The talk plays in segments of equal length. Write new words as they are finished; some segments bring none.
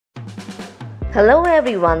Hello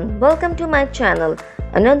everyone, welcome to my channel.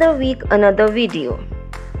 Another week, another video.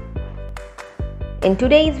 In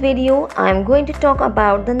today's video, I am going to talk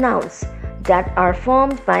about the nouns that are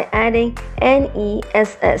formed by adding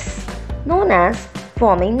NESS, known as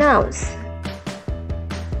forming nouns.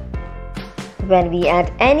 When we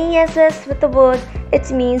add NESS with a word, it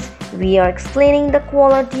means we are explaining the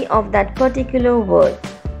quality of that particular word.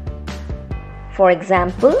 For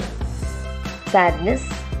example, sadness,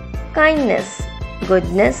 kindness,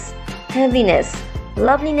 goodness, heaviness,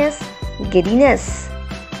 loveliness, giddiness.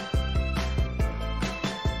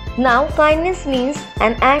 Now, kindness means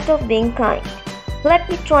an act of being kind. Let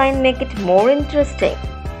me try and make it more interesting.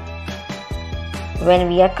 When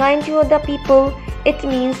we are kind to other people, it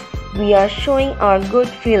means we are showing our good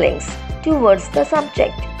feelings towards the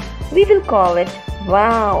subject. We will call it,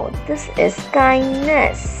 wow, this is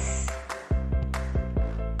kindness.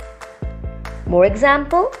 More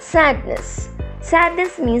example, sadness.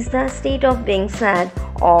 Sadness means the state of being sad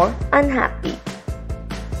or unhappy.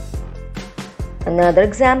 Another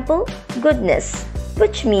example, goodness,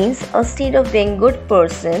 which means a state of being good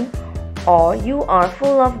person or you are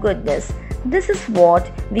full of goodness. This is what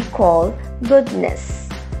we call goodness.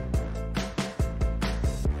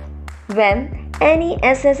 When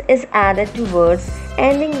NESS is added to words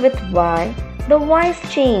ending with Y, the Y is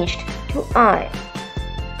changed to I.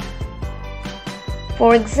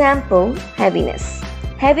 For example, heaviness.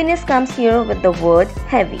 Heaviness comes here with the word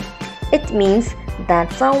heavy. It means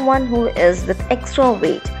that someone who is with extra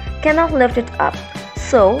weight cannot lift it up.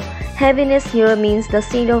 So, heaviness here means the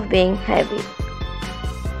state of being heavy.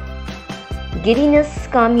 Giddiness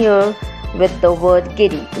comes here with the word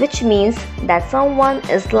giddy, which means that someone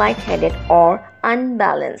is lightheaded or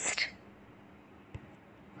unbalanced.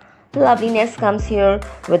 Loveliness comes here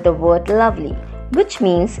with the word lovely, which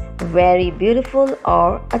means very beautiful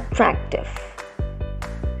or attractive.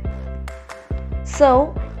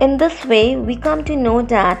 So, in this way, we come to know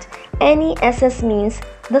that NESS means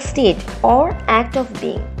the state or act of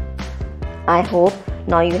being. I hope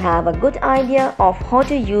now you have a good idea of how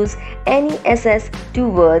to use NESS to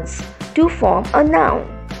words to form a noun.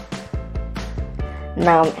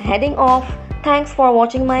 Now, heading off. Thanks for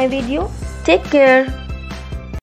watching my video. Take care.